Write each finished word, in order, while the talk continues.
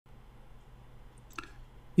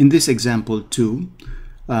In this example 2,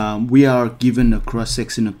 we are given a cross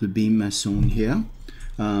section of the beam as shown here.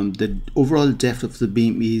 The overall depth of the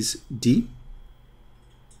beam is D.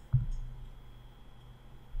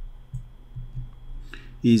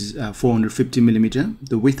 Is 450 millimeter.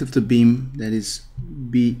 The width of the beam, that is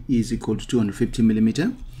B, is equal to 250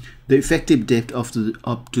 millimeter. The effective depth of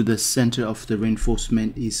up to the center of the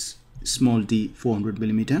reinforcement is small d, 400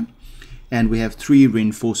 millimeter. And we have 3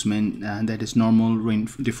 reinforcement, that is normal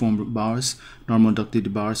deformed bars, normal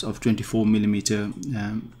ducted bars of 24 millimeter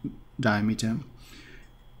diameter.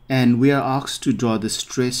 And we are asked to draw the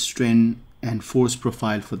stress, strain, and force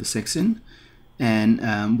profile for the section.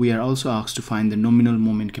 And we are also asked to find the nominal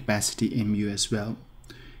moment capacity mu as well.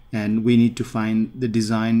 And we need to find the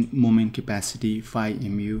design moment capacity phi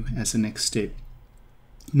mu as the next step.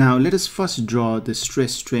 Now let us first draw the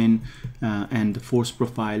stress, strain, and the force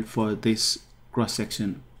profile for this cross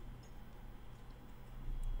section.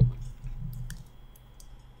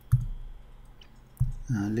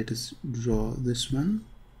 Let us draw this one.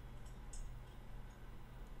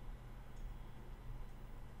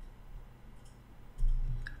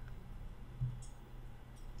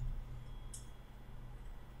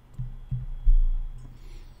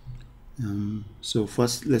 So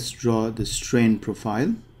first let's draw the strain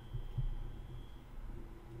profile.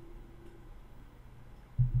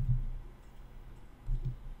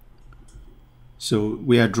 So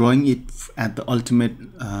we are drawing it at the ultimate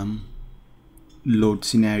load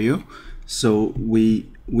scenario. So we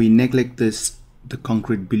neglect the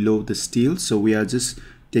concrete below the steel. So we are just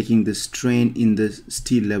taking the strain in the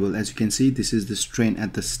steel level. As you can see, this is the strain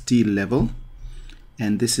at the steel level.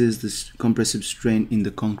 And this is the compressive strain in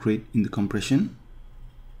the concrete in the compression.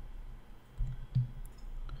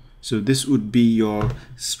 So this would be your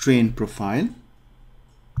strain profile.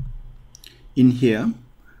 In here,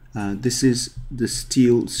 this is the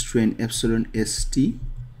steel strain epsilon ST,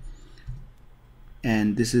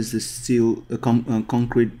 and this is the steel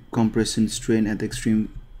concrete compression strain at the extreme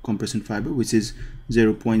compression fiber, which is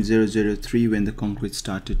 0.003 when the concrete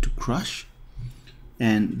started to crush,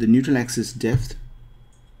 and the neutral axis depth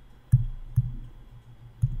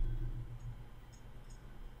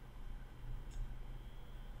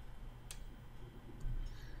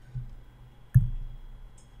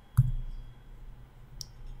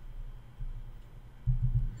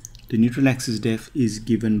is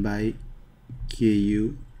given by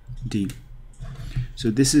KUD. So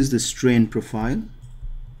this is the strain profile.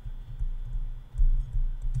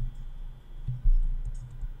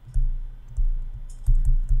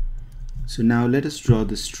 So now let us draw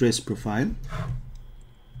the stress profile.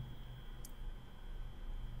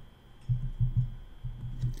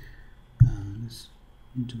 Let's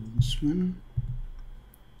do this one.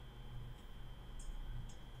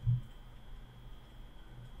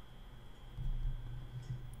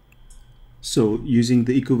 So using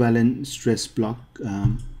the equivalent stress block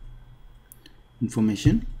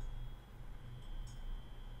information,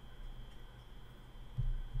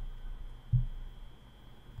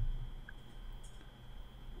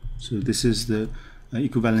 so this is the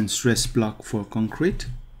equivalent stress block for concrete.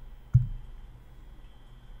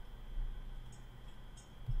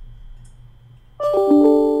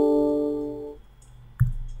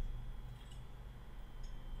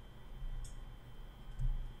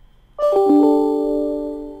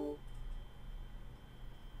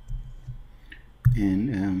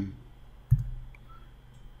 And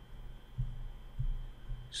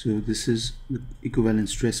so this is the equivalent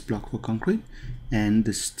stress block for concrete, and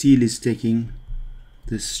the steel is taking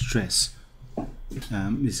the stress.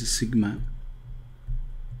 This is sigma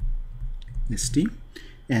ST,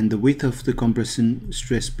 and the width of the compression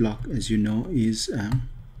stress block, as you know, is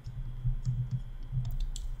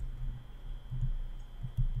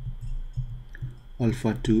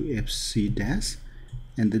alpha 2 FC dash,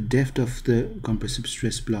 and the depth of the compressive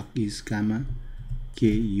stress block is gamma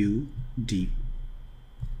KUD.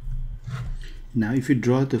 Now if you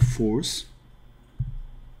draw the force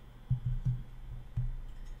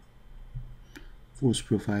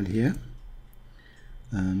profile here,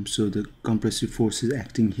 so the compressive force is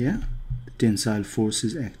acting here, the tensile force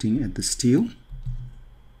is acting at the steel,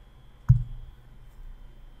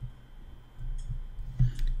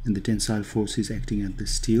 and the tensile force is acting at the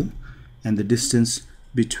steel, and the distance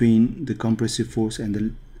between the compressive force and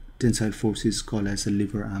the tensile force is called as a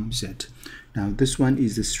lever arm Z. Now this one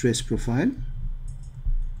is the stress profile,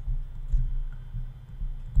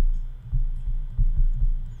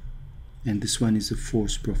 and this one is the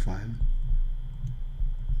force profile.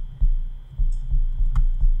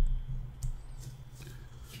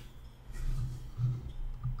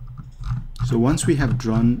 So once we have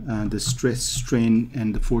drawn the stress, strain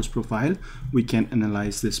and the force profile, we can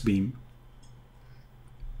analyze this beam.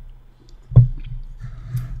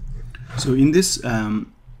 So in this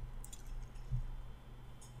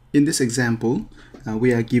example,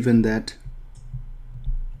 we are given that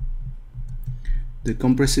the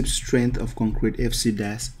compressive strength of concrete FC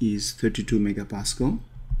dash is 32 megapascal.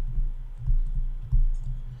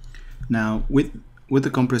 Now with the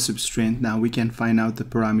compressive strength, now we can find out the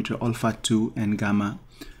parameter alpha 2 and gamma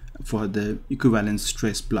for the equivalent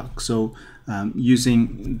stress block. So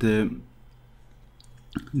using the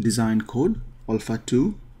design code, alpha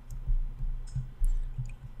 2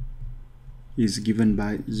 is given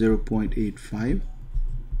by 0.85,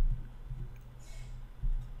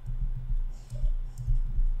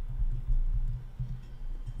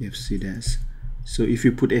 FC dash. So if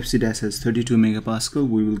you put FC dash as 32 megapascal,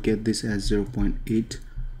 we will get this as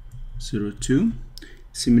 0.802.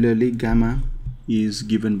 Similarly, gamma is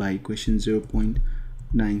given by equation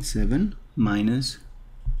 0.97 minus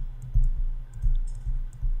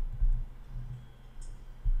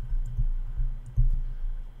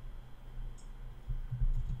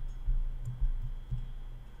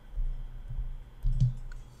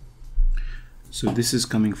so this is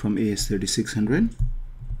coming from AS3600.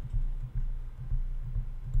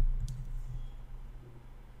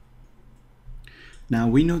 Now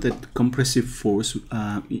we know that compressive force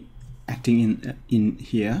acting in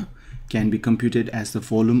here can be computed as the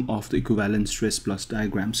volume of the equivalent stress plus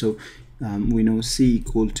diagram. So we know C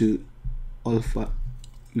equal to alpha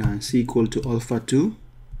 2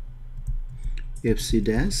 FC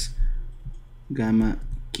dash gamma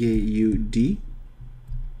KUD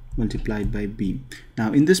multiplied by B.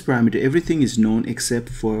 Now in this parameter, everything is known except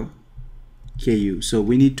for KU. So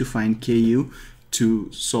we need to find KU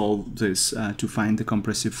to solve this, to find the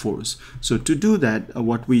compressive force. So to do that,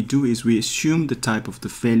 what we do is we assume the type of the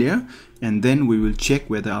failure, and then we will check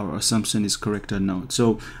whether our assumption is correct or not.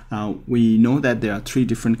 So we know that there are three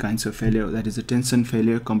different kinds of failure, that is a tension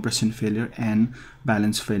failure, compression failure, and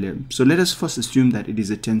balance failure. So let us first assume that it is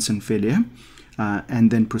a tension failure,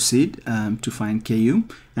 and then proceed to find KU,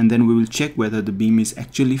 and then we will check whether the beam is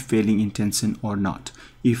actually failing in tension or not.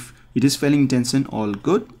 If it is failing in tension, all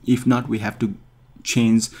good. If not, we have to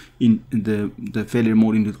change in the failure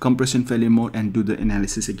mode into the compression failure mode and do the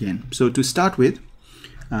analysis again. So to start with,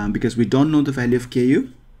 because we don't know the value of KU,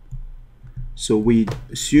 so we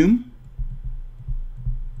assume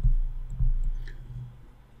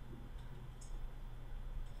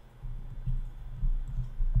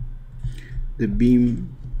the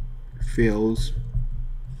beam fails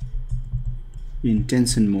in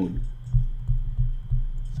tension mode.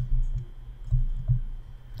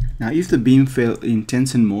 Now if the beam fails in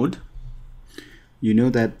tension mode, you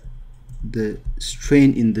know that the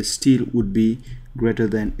strain in the steel would be greater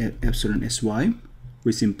than epsilon sy,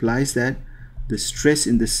 which implies that the stress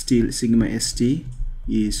in the steel sigma st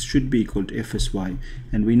should be equal to fsy,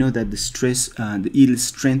 and we know that the stress, the yield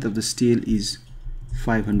strength of the steel is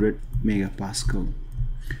 500 megapascal.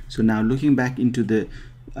 So now looking back into the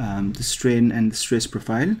strain and the stress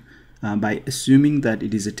profile, by assuming that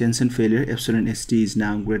it is a tension failure, epsilon st is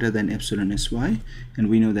now greater than epsilon sy, and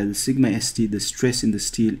we know that the sigma st, the stress in the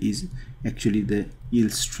steel, is actually the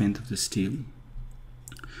yield strength of the steel.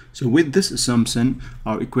 So with this assumption,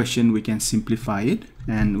 our equation, we can simplify it,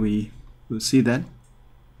 and we will see that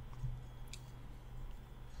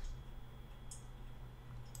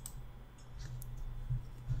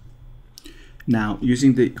now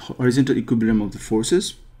using the horizontal equilibrium of the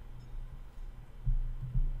forces,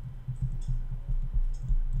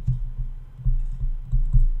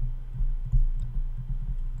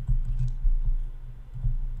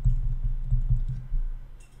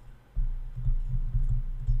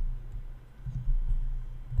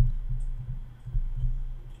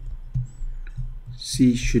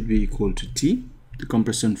 C should be equal to T. The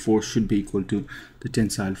compression force should be equal to the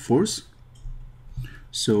tensile force.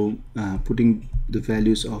 So putting the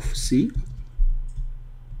values of C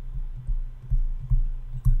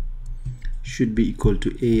should be equal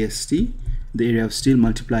to AST, the area of steel,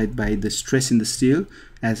 multiplied by the stress in the steel.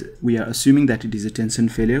 As we are assuming that it is a tension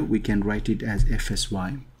failure, we can write it as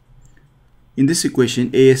FSY. In this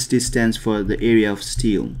equation, AST stands for the area of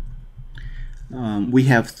steel. We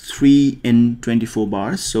have 3 N24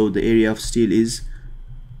 bars, so the area of steel is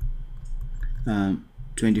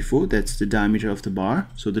 24, that's the diameter of the bar.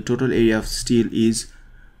 So the total area of steel is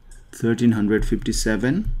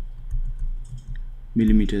 1357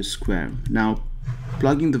 millimeters square. Now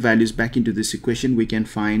plugging the values back into this equation, we can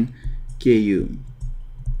find KU.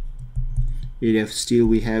 Area of steel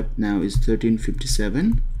we have now is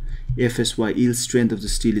 1357, FSY yield strength of the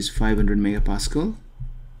steel is 500 megapascal,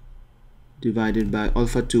 divided by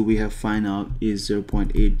alpha 2 we have find out is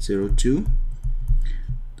 0.802.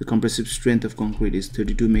 The compressive strength of concrete is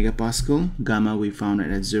 32 megapascal, gamma we found it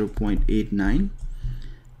at 0.89,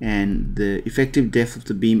 and the effective depth of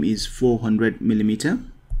the beam is 400 millimeter,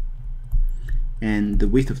 and the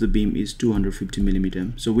width of the beam is 250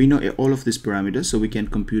 millimeter. So we know all of these parameters, so we can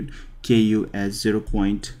compute Ku as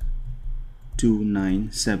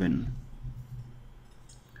 0.297.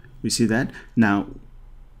 We see that. Now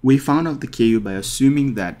we found out the Ku by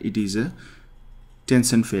assuming that it is a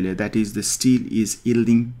tension failure, that is the steel is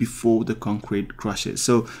yielding before the concrete crushes.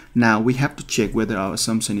 So now we have to check whether our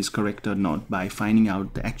assumption is correct or not by finding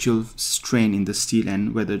out the actual strain in the steel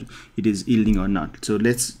and whether it is yielding or not. So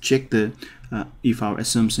let's check the if our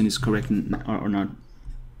assumption is correct or not.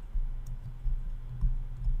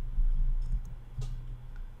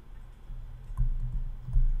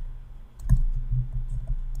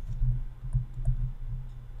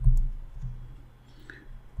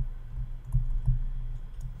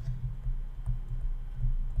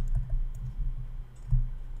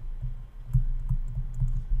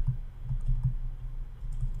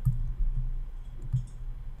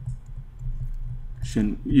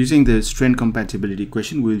 Using the strain compatibility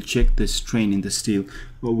equation, we will check the strain in the steel.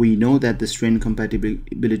 Well, we know that the strain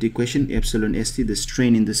compatibility equation, epsilon st, the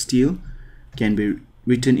strain in the steel, can be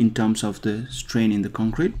written in terms of the strain in the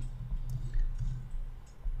concrete.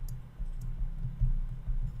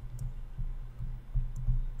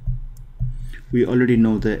 We already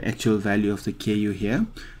know the actual value of the Ku here,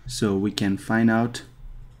 so we can find out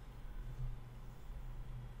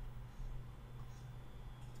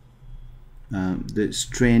the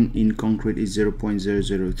strain in concrete is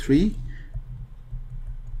 0.003.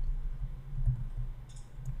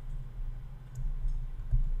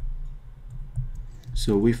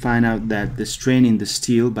 So we find out that the strain in the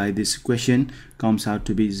steel by this equation comes out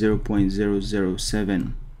to be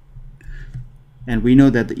 0.007. And we know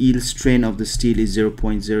that the yield strain of the steel is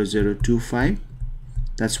 0.0025.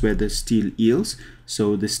 That's where the steel yields.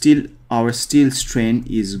 So the our steel strain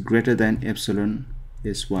is greater than epsilon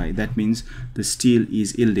Sy. That means the steel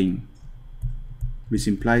is yielding, which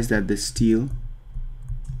implies that the steel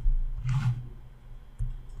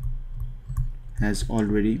has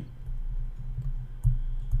already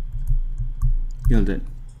yielded.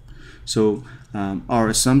 So our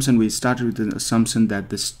assumption, we started with the assumption that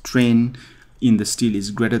the strain in the steel is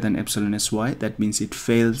greater than epsilon Sy. That means it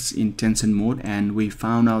fails in tension mode, and we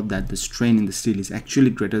found out that the strain in the steel is actually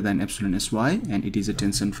greater than epsilon Sy, and it is a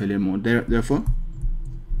tension failure mode. Therefore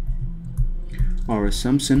our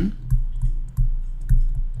assumption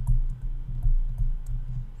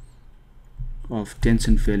of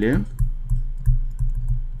tension failure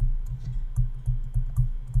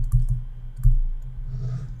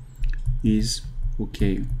is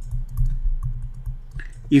okay.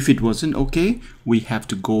 If it wasn't okay, we have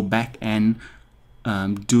to go back and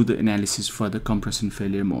do the analysis for the compression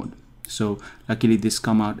failure mode. So luckily this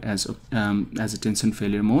come out as a tension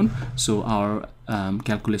failure mode, so our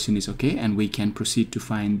calculation is okay, and we can proceed to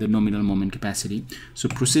find the nominal moment capacity. So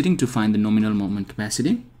proceeding to find the nominal moment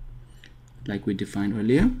capacity, like we defined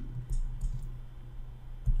earlier,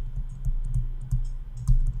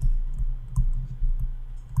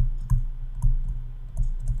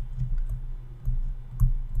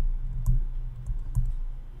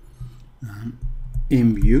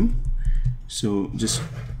 mu. So just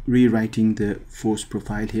rewriting the force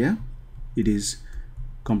profile here, it is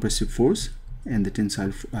compressive force, and the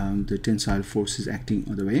tensile force is acting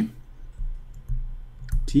other way,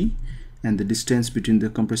 T, and the distance between the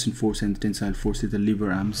compression force and the tensile force is the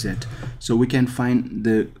lever arm Z. So we can find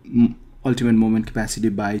the ultimate moment capacity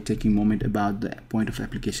by taking moment about the point of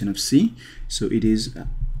application of C. So it is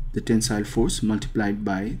the tensile force multiplied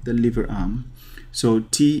by the lever arm. So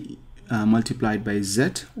T multiplied by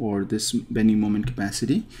Z, or this bending moment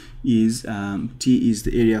capacity, is T is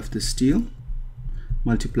the area of the steel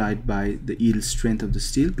multiplied by the yield strength of the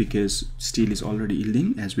steel, because steel is already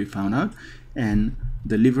yielding as we found out, and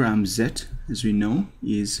the lever arm Z, as we know,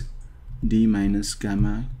 is D minus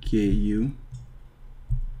gamma Ku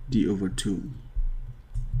D over 2.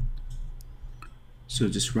 So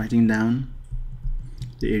just writing down,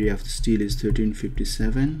 the area of the steel is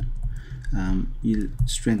 1357, yield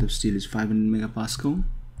strength of steel is 500 megapascal,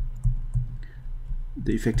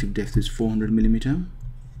 the effective depth is 400 millimeter,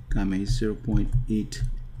 gamma is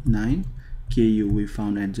 0.89, Ku we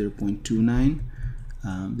found at 0.29,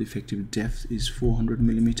 the effective depth is 400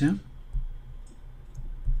 millimeter.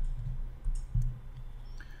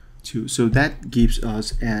 So that gives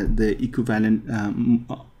us the equivalent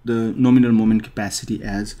the nominal moment capacity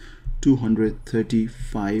as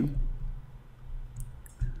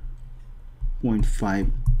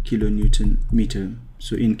 235.5 kilonewton meter.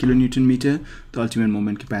 So in kilonewton meter, the ultimate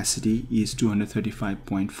moment capacity is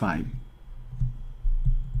 235.5.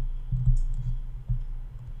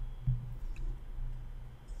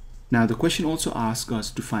 Now the question also asks us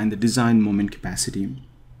to find the design moment capacity.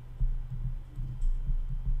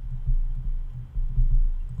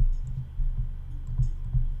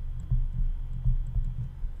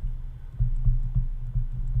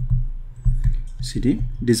 See,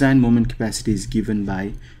 design moment capacity is given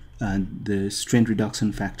by the strength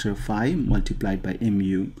reduction factor phi multiplied by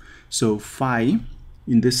mu. So phi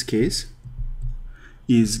in this case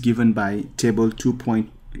is given by table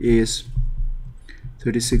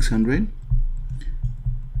 2.AS3600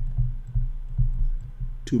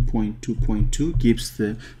 2.2.2 gives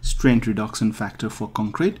the strength reduction factor for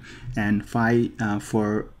concrete, and phi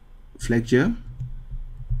for flexure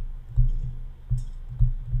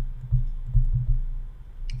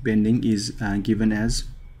bending is given as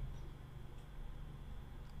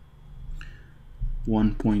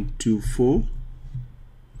 1.24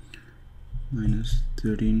 minus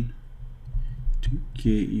 13 to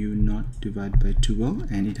KU naught divided by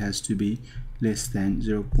 12, and it has to be less than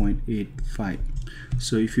 0.85.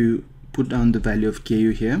 So if you put down the value of KU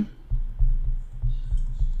here,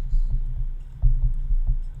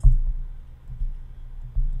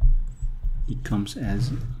 it comes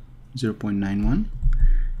as 0.91.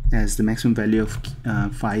 as the maximum value of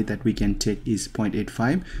phi that we can take is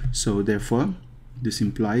 0.85. So therefore this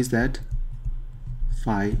implies that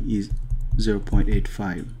phi is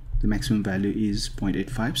 0.85. The maximum value is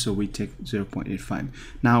 0.85, so we take 0.85.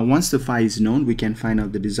 Now once the phi is known, we can find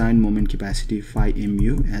out the design moment capacity phi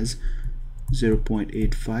mu as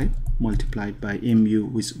 0.85 multiplied by mu,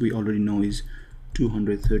 which we already know is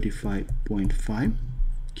 235.5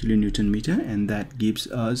 kilonewton meter, and that gives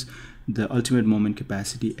us the ultimate moment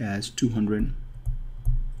capacity as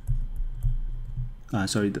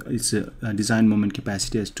it's a design moment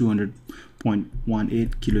capacity as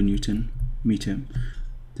 200.18 kilonewton meter.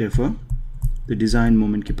 Therefore the design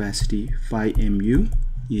moment capacity phi mu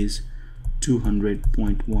is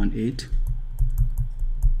 200.18 .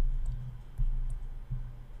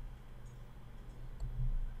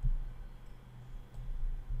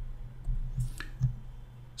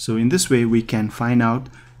 So in this way we can find out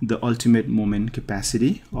the ultimate moment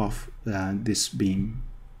capacity of this beam.